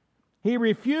 He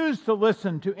refused to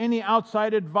listen to any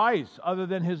outside advice other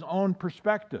than his own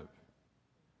perspective.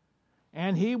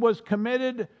 And he was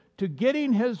committed to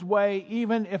getting his way,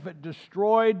 even if it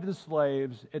destroyed the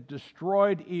slaves, it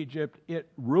destroyed Egypt, it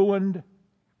ruined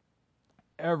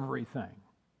everything.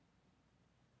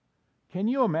 Can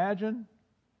you imagine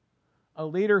a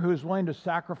leader who's willing to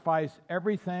sacrifice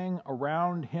everything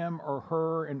around him or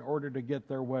her in order to get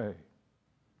their way?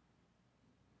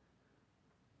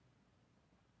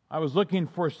 I was looking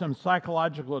for some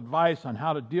psychological advice on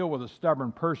how to deal with a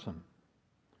stubborn person.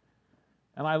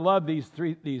 And I love these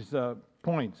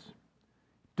points.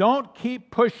 Don't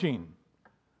keep pushing.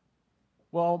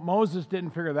 Well, Moses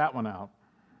didn't figure that one out.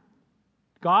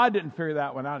 God didn't figure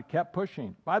that one out. He kept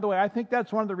pushing. By the way, I think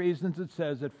that's one of the reasons it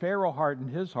says that Pharaoh hardened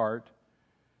his heart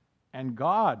and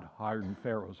God hardened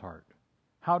Pharaoh's heart.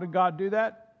 How did God do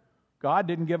that? God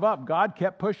didn't give up. God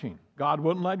kept pushing. God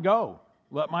wouldn't let go.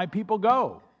 Let my people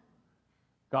go.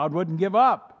 God wouldn't give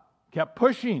up. Kept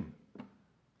pushing.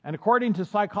 And according to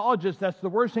psychologists, that's the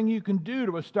worst thing you can do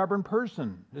to a stubborn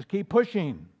person, is keep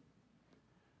pushing.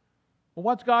 Well,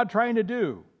 what's God trying to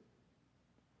do?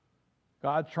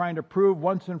 God's trying to prove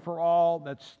once and for all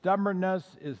that stubbornness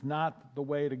is not the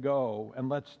way to go, and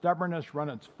let stubbornness run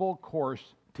its full course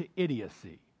to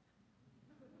idiocy.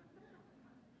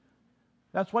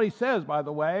 That's what he says, by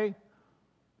the way.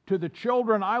 To the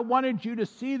children, I wanted you to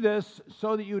see this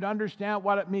so that you'd understand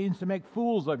what it means to make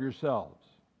fools of yourselves.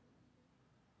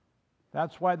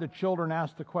 That's why the children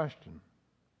asked the question.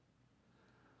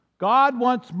 God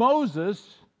wants Moses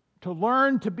to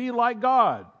learn to be like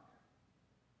God.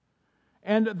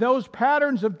 And those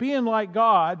patterns of being like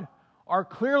God are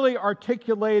clearly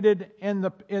articulated in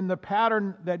the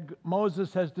pattern that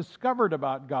Moses has discovered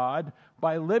about God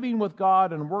by living with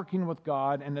God and working with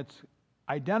God, and it's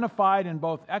identified in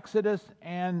both Exodus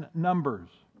and Numbers.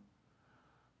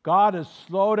 God is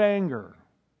slow to anger,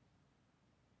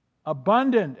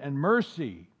 abundant in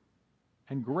mercy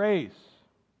and grace,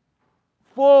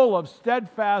 full of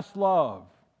steadfast love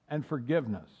and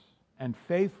forgiveness and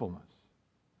faithfulness.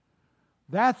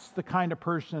 That's the kind of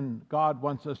person God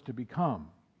wants us to become.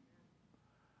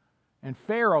 And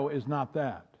Pharaoh is not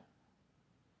that.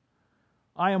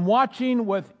 I am watching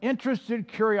with interested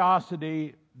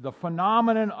curiosity the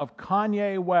phenomenon of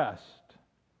Kanye West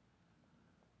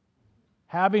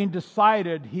having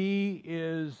decided he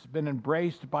has been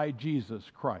embraced by Jesus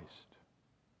Christ.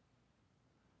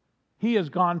 He has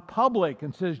gone public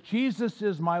and says, Jesus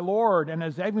is my Lord, and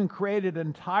has even created an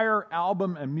entire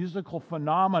album and musical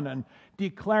phenomenon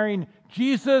declaring,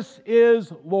 Jesus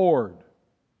is Lord.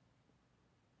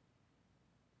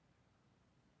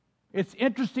 It's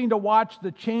interesting to watch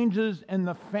the changes in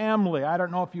the family. I don't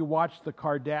know if you watch the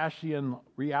Kardashian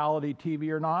reality TV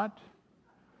or not.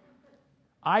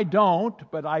 I don't,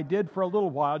 but I did for a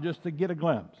little while just to get a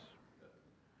glimpse.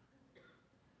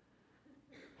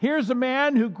 Here's a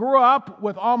man who grew up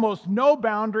with almost no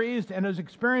boundaries and has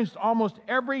experienced almost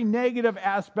every negative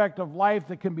aspect of life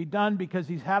that can be done because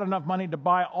he's had enough money to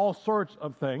buy all sorts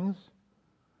of things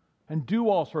and do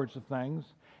all sorts of things.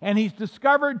 And he's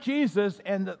discovered Jesus,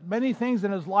 and that many things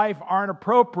in his life aren't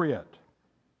appropriate.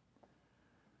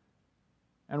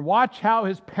 And watch how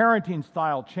his parenting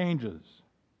style changes.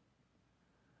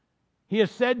 He has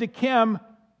said to Kim,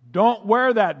 don't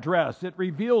wear that dress. It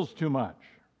reveals too much.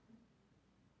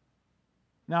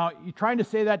 Now, you're trying to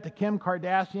say that to Kim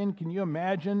Kardashian. Can you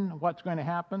imagine what's going to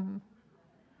happen?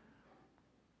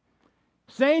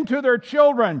 Saying to their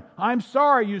children, I'm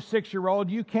sorry, you 6-year-old,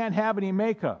 you can't have any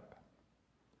makeup.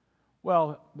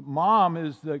 Well, mom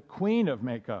is the queen of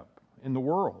makeup in the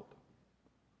world.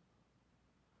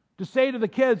 To say to the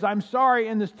kids, I'm sorry,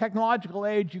 in this technological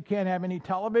age, you can't have any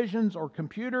televisions or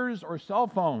computers or cell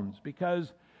phones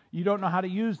because you don't know how to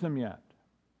use them yet.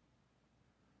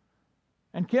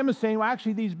 And Kim is saying, well,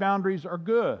 actually, these boundaries are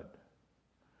good.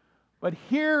 But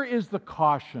here is the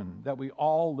caution that we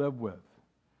all live with.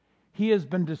 He has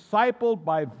been discipled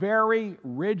by very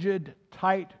rigid,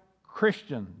 tight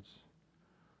Christians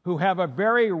who have a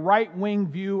very right-wing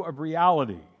view of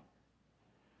reality.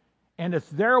 And it's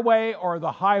their way or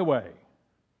the highway.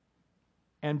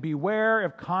 And beware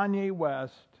if Kanye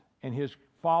West and his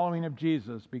following of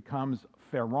Jesus becomes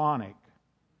pharaonic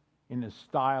in his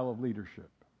style of leadership.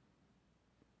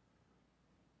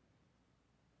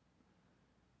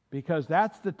 Because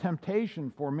that's the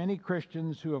temptation for many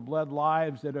Christians who have led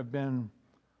lives that have been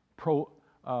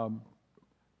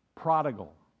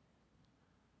prodigal.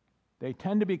 They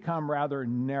tend to become rather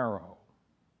narrow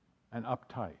and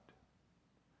uptight.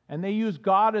 And they use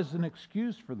God as an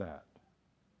excuse for that.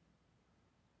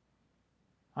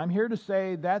 I'm here to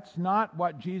say that's not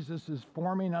what Jesus is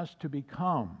forming us to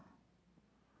become.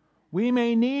 We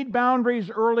may need boundaries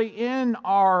early in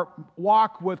our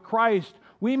walk with Christ.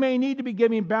 We may need to be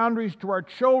giving boundaries to our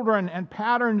children and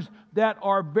patterns that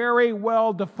are very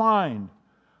well defined.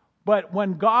 But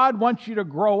when God wants you to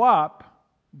grow up,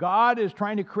 God is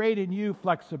trying to create in you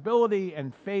flexibility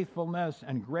and faithfulness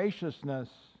and graciousness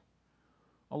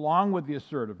along with the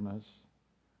assertiveness.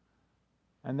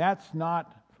 And that's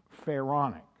not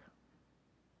pharaonic.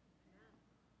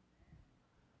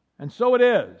 And so it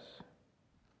is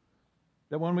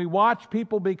that when we watch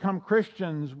people become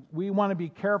Christians, we want to be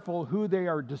careful who they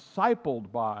are discipled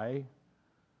by.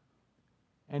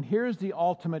 And here's the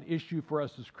ultimate issue for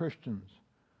us as Christians.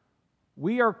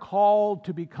 We are called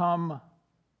to become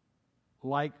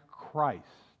like Christ.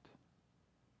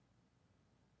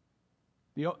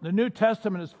 The New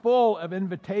Testament is full of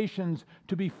invitations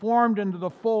to be formed into the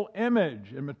full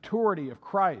image and maturity of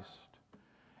Christ.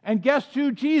 And guess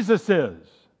who Jesus is?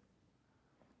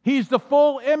 He's the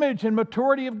full image and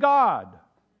maturity of God.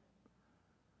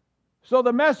 So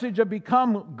the message of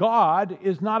become God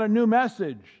is not a new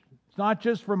message. It's not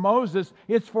just for Moses.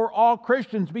 It's for all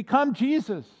Christians. Become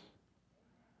Jesus.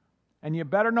 And you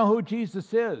better know who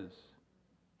Jesus is.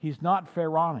 He's not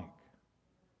pharaonic.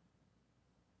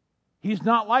 He's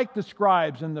not like the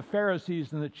scribes and the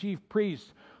Pharisees and the chief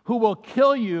priests who will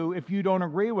kill you if you don't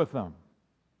agree with them.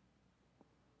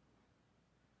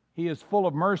 He is full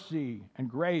of mercy and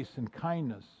grace and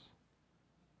kindness.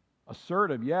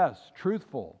 Assertive, yes,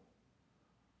 truthful.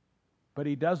 But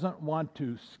he doesn't want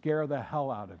to scare the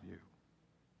hell out of you.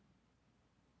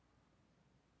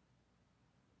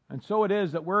 And so it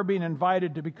is that we're being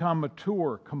invited to become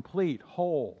mature, complete,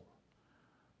 whole.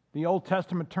 The Old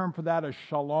Testament term for that is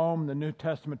shalom. The New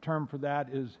Testament term for that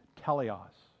is teleos.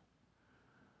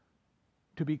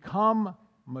 To become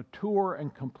mature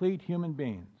and complete human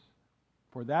beings.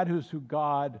 For that is who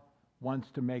God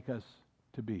wants to make us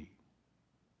to be.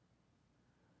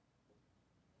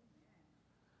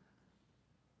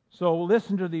 So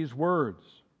listen to these words.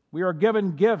 We are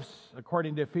given gifts,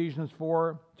 according to Ephesians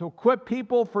 4, to equip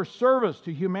people for service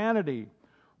to humanity,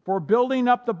 for building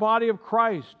up the body of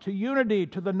Christ, to unity,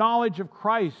 to the knowledge of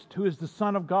Christ, who is the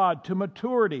Son of God, to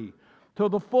maturity, to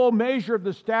the full measure of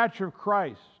the stature of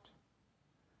Christ.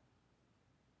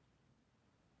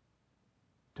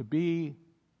 To be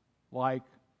like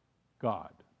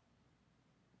God.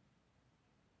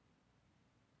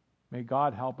 May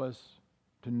God help us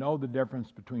to know the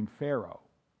difference between Pharaoh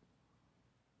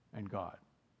and God.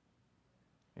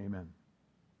 Amen.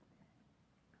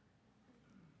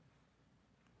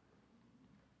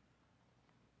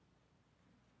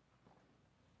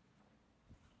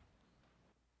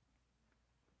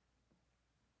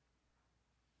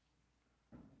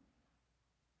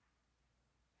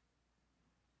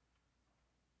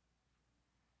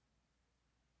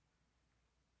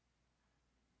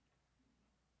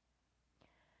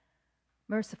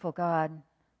 Merciful God,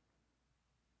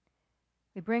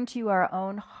 we bring to you our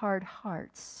own hard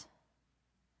hearts,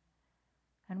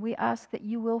 and we ask that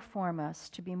you will form us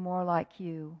to be more like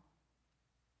you.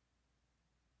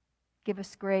 Give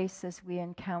us grace as we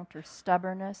encounter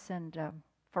stubbornness and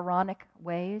pharaonic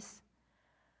ways,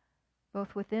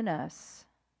 both within us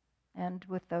and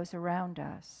with those around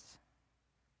us.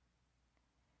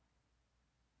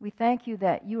 We thank you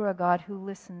that you are a God who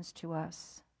listens to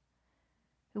us,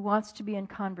 who wants to be in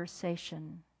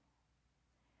conversation.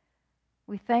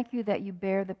 We thank you that you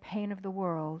bear the pain of the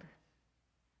world.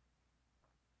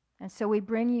 And so we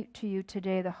bring to you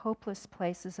today the hopeless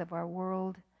places of our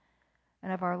world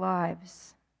and of our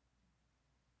lives,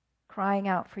 crying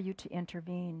out for you to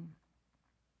intervene.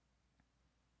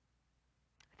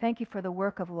 Thank you for the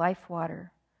work of Life Water.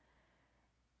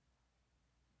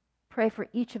 Pray for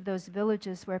each of those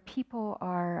villages where people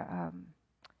are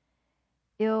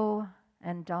ill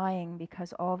and dying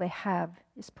because all they have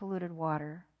is polluted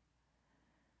water.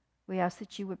 We ask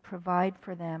that you would provide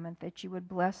for them and that you would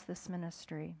bless this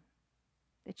ministry,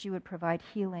 that you would provide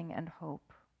healing and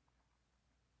hope.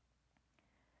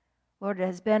 Lord, it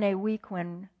has been a week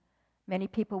when many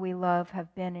people we love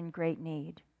have been in great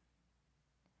need.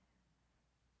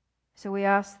 So we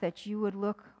ask that you would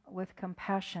look with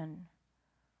compassion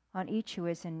on each who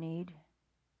is in need,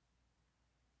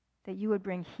 that you would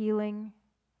bring healing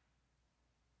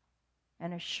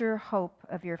and a sure hope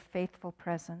of your faithful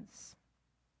presence.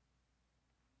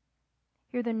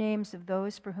 Hear the names of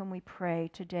those for whom we pray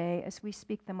today as we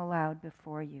speak them aloud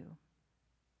before you.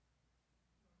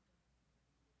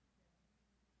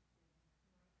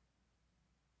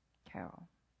 Carol.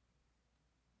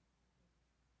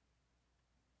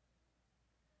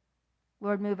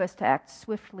 Lord, move us to act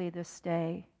swiftly this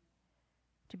day,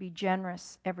 to be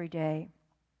generous every day,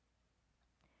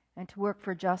 and to work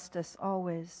for justice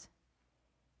always,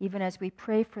 even as we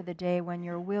pray for the day when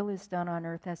your will is done on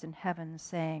earth as in heaven,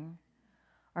 saying,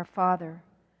 Our Father,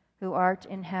 who art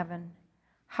in heaven,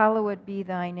 hallowed be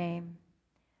thy name.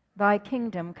 Thy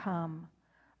kingdom come,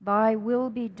 thy will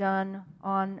be done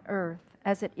on earth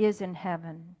as it is in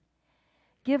heaven.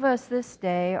 Give us this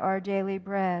day our daily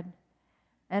bread,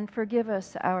 and forgive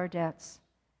us our debts,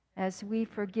 as we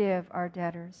forgive our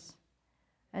debtors.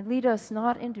 And lead us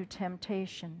not into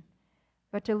temptation,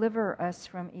 but deliver us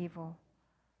from evil.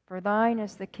 For thine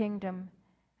is the kingdom,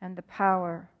 and the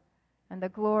power, and the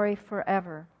glory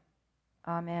forever.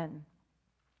 Amen.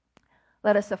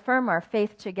 Let us affirm our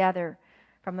faith together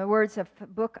from the words of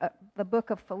the book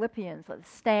of Philippians. Let's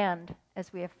stand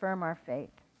as we affirm our faith.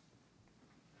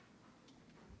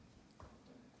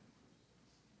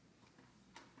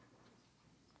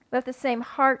 Let the same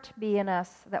heart be in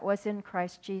us that was in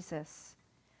Christ Jesus.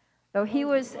 Though he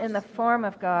was in the form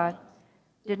of God,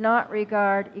 did not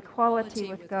regard equality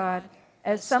with God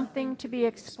as something to be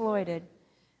exploited,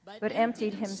 but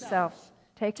emptied himself,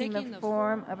 taking the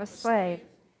form of a slave,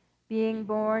 being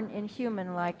born in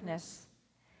human likeness.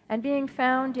 And being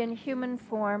found in human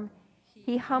form,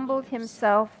 he humbled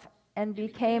himself and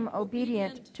became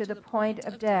obedient to the point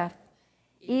of death,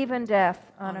 even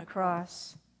death on a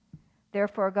cross.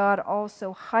 Therefore God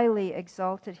also highly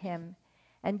exalted him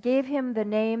and gave him the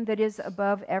name that is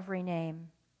above every name,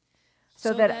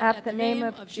 so that at the name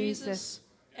of Jesus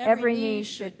every knee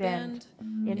should bend,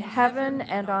 in heaven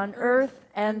and on earth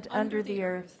and under the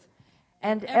earth,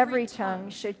 and every tongue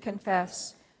should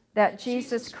confess that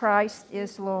Jesus Christ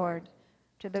is Lord,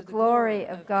 to the glory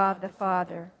of God the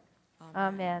Father.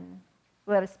 Amen.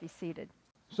 Let us be seated.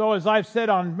 So, as I've said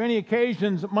on many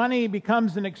occasions, money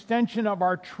becomes an extension of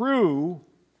our true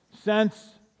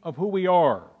sense of who we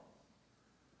are.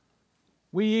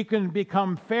 We can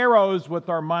become pharaohs with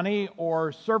our money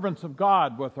or servants of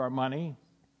God with our money.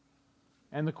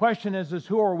 And the question is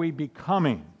who are we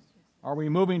becoming? Are we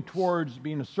moving towards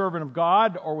being a servant of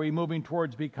God, or are we moving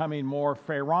towards becoming more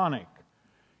pharaonic?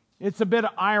 It's a bit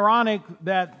ironic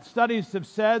that studies have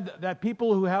said that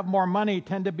people who have more money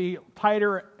tend to be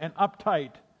tighter and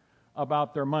uptight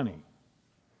about their money.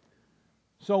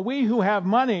 So we who have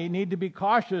money need to be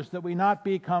cautious that we not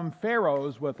become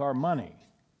pharaohs with our money.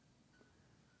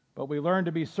 But we learn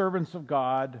to be servants of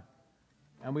God,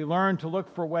 and we learn to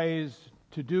look for ways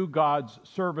to do God's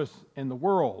service in the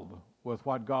world with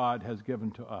what God has given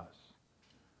to us.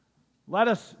 Let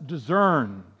us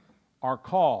discern our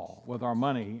call with our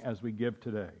money as we give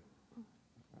today.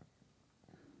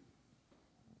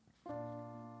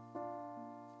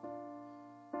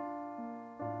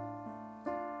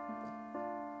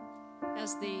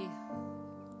 As the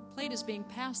plate is being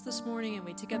passed this morning and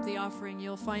we take up the offering,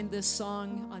 you'll find this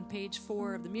song on page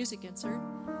 4 of the music insert.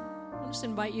 I'll just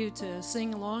invite you to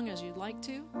sing along as you'd like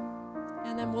to,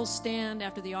 and then we'll stand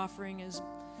after the offering is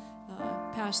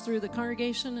passed through the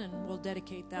congregation, and we'll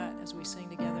dedicate that as we sing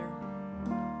together.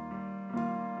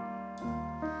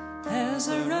 As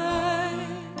I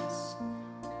rise,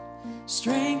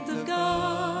 strength of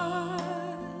God,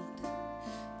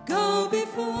 go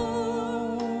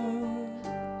before,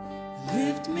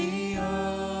 lift me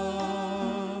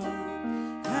up.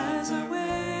 As I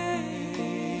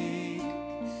wake,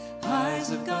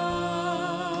 eyes of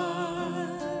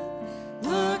God,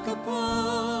 look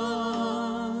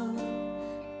upon,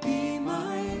 be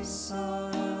my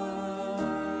son.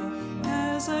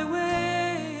 As I wait,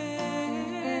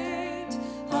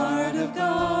 heart of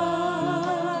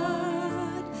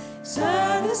God,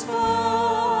 satisfy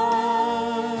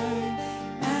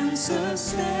and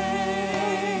sustain.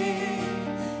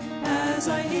 As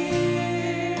I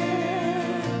hear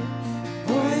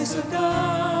voice of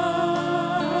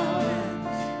God,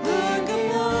 look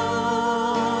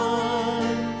upon,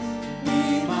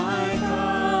 be my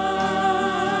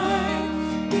guide,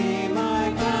 be my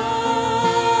guide,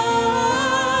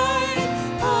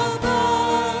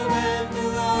 above and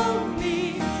below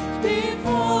me,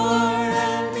 before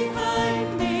and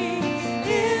behind me,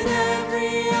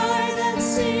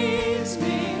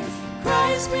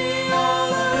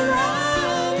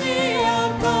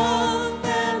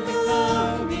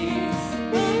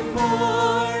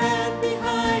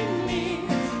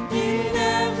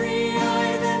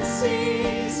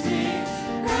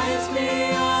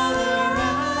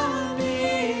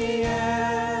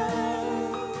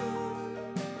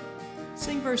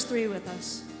 sing verse 3 with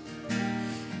us.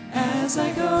 As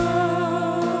I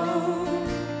go,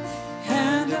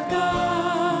 hand of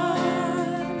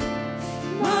God,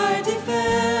 my defense,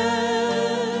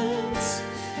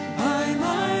 by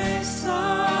my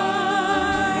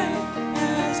side,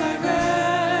 as I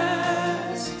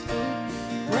rest,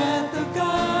 breath of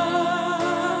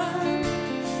God,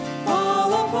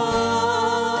 fall upon,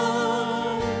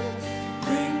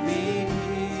 bring me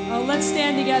peace. Oh, let's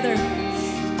stand together.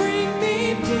 Bring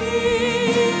me peace.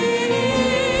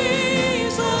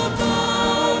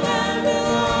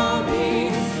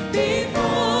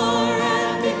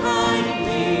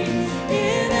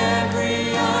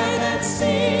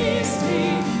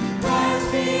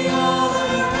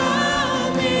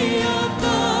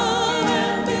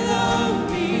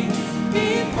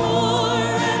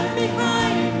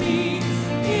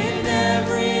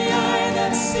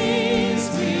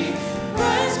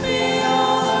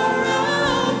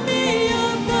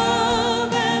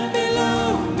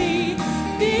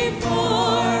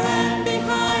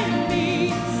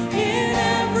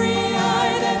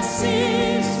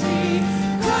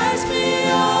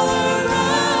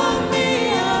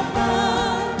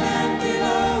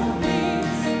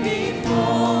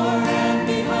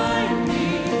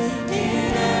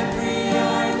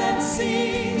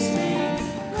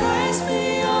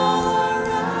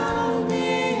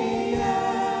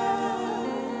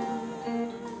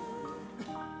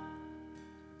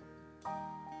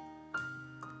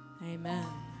 Amen.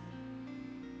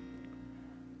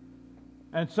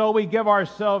 And so we give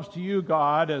ourselves to you,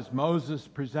 God, as Moses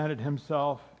presented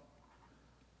himself,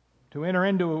 to enter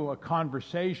into a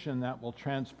conversation that will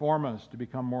transform us to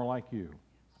become more like you.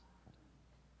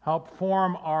 Help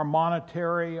form our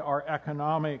monetary, our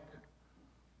economic,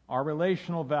 our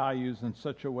relational values in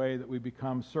such a way that we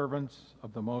become servants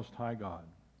of the Most High God.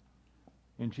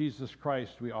 In Jesus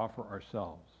Christ we offer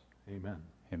ourselves. Amen.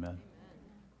 Amen.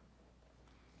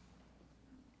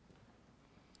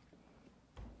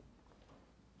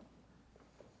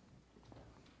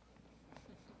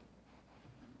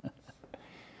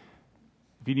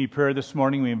 If you need prayer this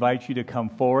morning, we invite you to come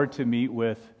forward to meet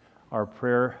with our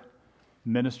prayer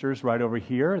ministers right over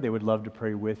here. They would love to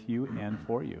pray with you and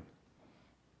for you.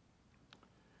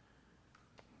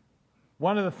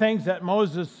 One of the things that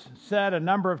Moses said a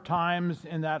number of times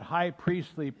in that high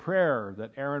priestly prayer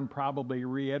that Aaron probably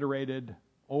reiterated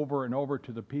over and over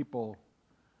to the people,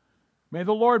 may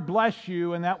the Lord bless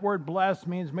you, and that word bless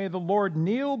means may the Lord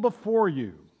kneel before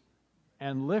you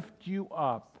and lift you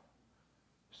up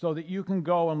so that you can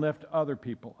go and lift other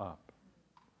people up.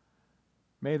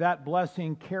 May that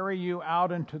blessing carry you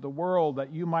out into the world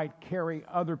that you might carry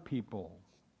other people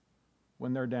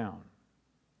when they're down.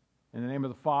 In the name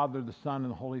of the Father, the Son,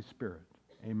 and the Holy Spirit,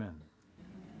 amen.